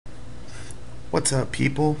What's up,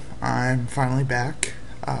 people? I'm finally back.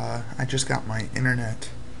 I just got my internet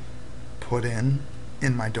put in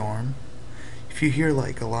my dorm. If you hear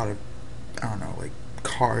like a lot of, I don't know, like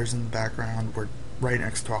cars in the background, we're right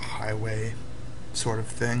next to a highway sort of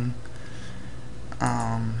thing.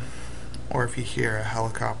 Or if you hear a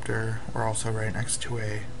helicopter, we're also right next to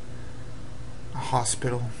a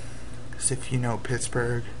hospital. Because if you know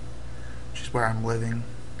Pittsburgh, which is where I'm living,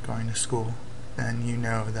 going to school, then you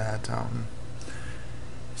know that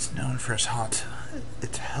it's known for its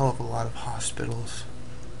it's a hell of a lot of hospitals.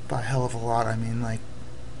 By hell of a lot, I mean like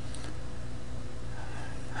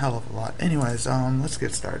hell of a lot. Anyways, let's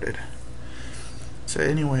get started. So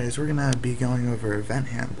anyways, we're gonna be going over event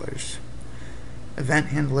handlers. Event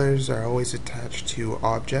handlers are always attached to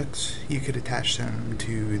objects. You could attach them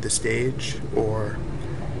to the stage, or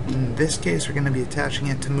in this case we're gonna be attaching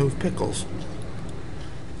it to move pickles.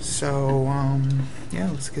 So yeah,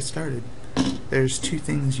 let's get started. There's two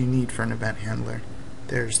things you need for an event handler.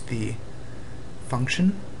 There's the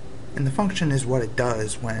function, and the function is what it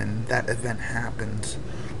does when that event happens.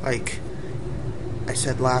 Like I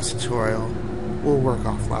said last tutorial, we'll work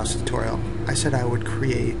off last tutorial. I said I would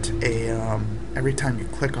create a, every time you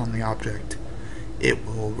click on the object, it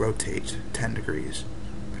will rotate 10 degrees.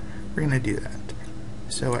 We're going to do that.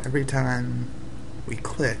 So every time we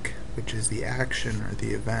click, which is the action or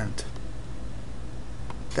the event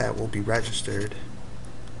that will be registered,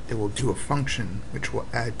 it will do a function which will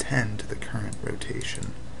add 10 to the current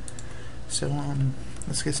rotation. So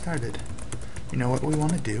let's get started. You know what we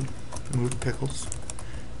want to do? Move pickles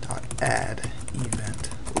dot add event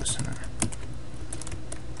listener,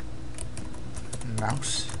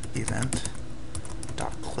 mouse event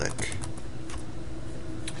dot click,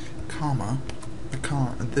 comma,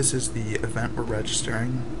 this is the event we're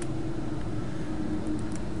registering,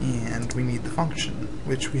 and we need the function,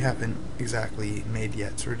 which we haven't exactly made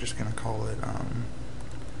yet, so we're just going to call it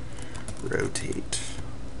rotate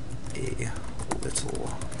a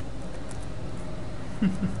little.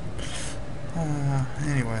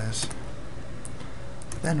 Anyways,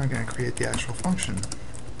 then we're going to create the actual function,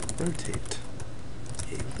 rotate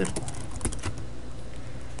a little.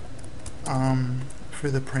 For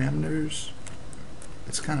the parameters,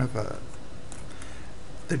 it's kind of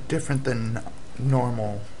they're different than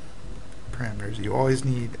normal parameters. You always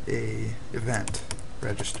need a event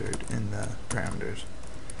registered in the parameters.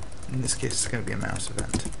 In this case, it's going to be a mouse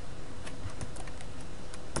event.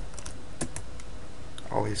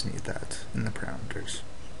 Always need that in the parameters.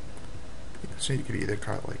 So you could either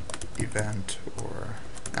call it like event, or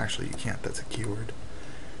actually you can't, that's a keyword.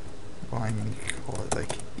 Well, I mean, you could call it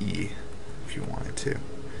like E if you wanted to.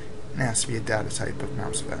 It has to be a data type of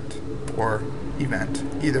mouse event or event.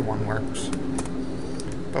 Either one works.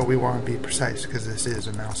 But we want to be precise because this is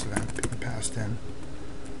a mouse event being passed in.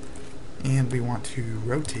 And we want to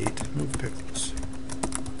rotate move pickles.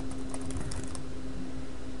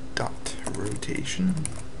 Dot rotation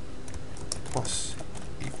plus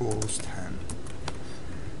equals 10.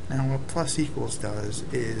 Now what plus equals does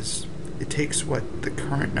is it takes what the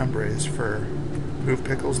current number is for move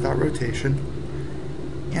pickles dot rotation,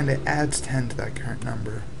 and it adds 10 to that current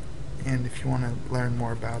number. And if you want to learn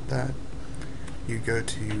more about that, you go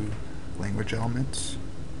to language elements,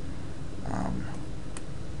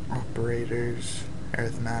 operators,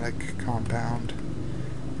 arithmetic, compound,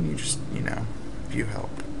 and you just, view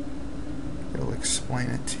help. It'll explain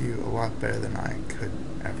it to you a lot better than I could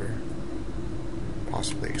ever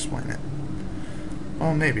possibly explain it.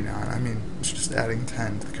 Well, maybe not. I mean, it's just adding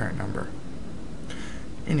 10 to the current number.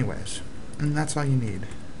 Anyways, and that's all you need.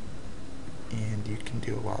 And you can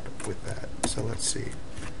do a lot with that. So let's see.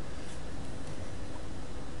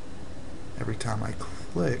 Every time I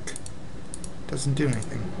click, it doesn't do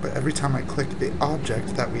anything. But every time I click the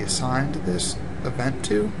object that we assigned this event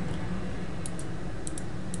to,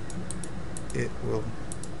 it will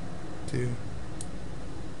do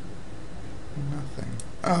nothing.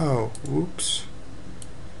 Oh, whoops.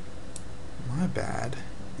 My bad.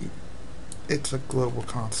 It's a global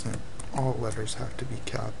constant. All letters have to be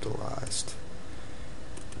capitalized.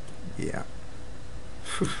 Yeah.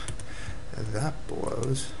 That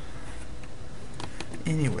blows.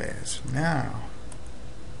 Anyways, now.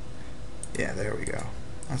 Yeah, there we go.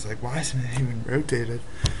 I was like, why isn't it even rotated?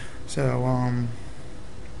 So,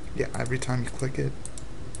 yeah, every time you click it,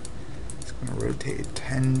 it's going to rotate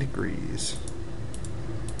 10 degrees.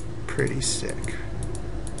 Pretty sick.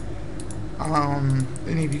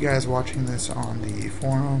 Any of you guys watching this on the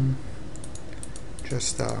forum,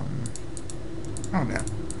 just, I don't know,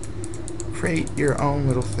 create your own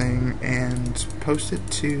little thing and post it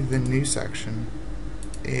to the news section.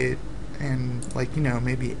 It and like, you know,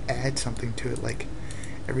 maybe add something to it, like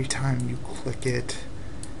every time you click it,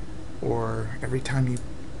 or every time you,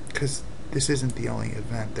 because this isn't the only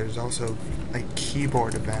event, there's also like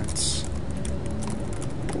keyboard events.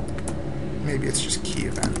 Maybe it's just key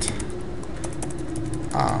event.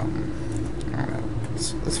 I don't know.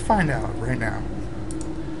 Let's find out right now.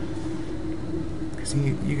 Because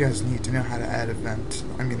you guys need to know how to add events.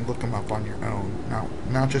 I mean, look them up on your own,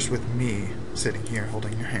 not just with me sitting here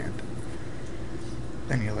holding your hand.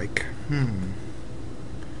 Then you're like, it'd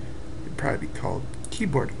probably be called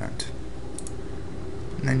keyboard event.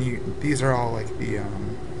 And then these are all like the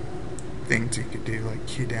things you could do, like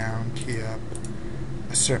key down, key up,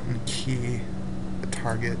 a certain key, a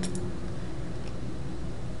target.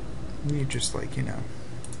 And you just, like, you know,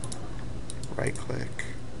 right click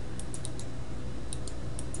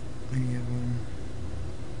any of them,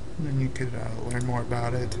 and then you could learn more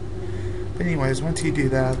about it. But anyways, once you do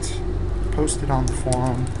that, post it on the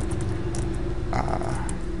forum,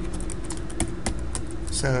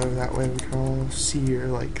 so that way we can all see your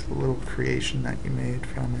like little creation that you made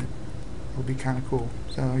from it. It'll be kind of cool.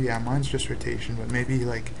 So yeah, mine's just rotation, but maybe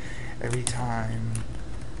like every time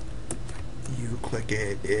you click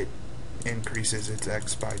it, it increases its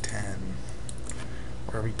X by 10,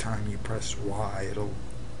 or every time you press Y, it'll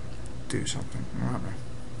do something. I don't know.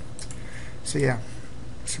 So yeah,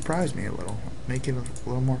 surprise me a little. Make it a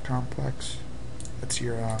little more complex. That's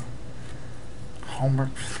your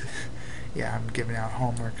homework. Yeah, I'm giving out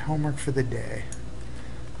homework. Homework for the day.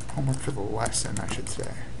 Homework for the lesson, I should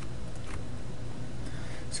say.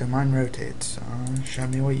 So mine rotates. Show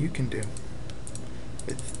me what you can do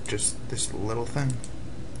with just this little thing.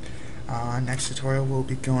 Next tutorial we'll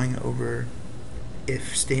be going over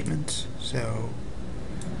if statements, so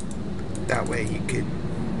that way you could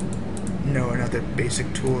know another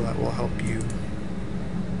basic tool that will help you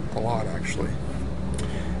a lot, actually.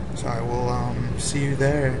 So I will see you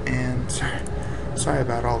there, and sorry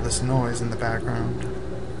about all this noise in the background.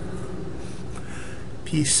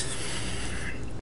 Peace.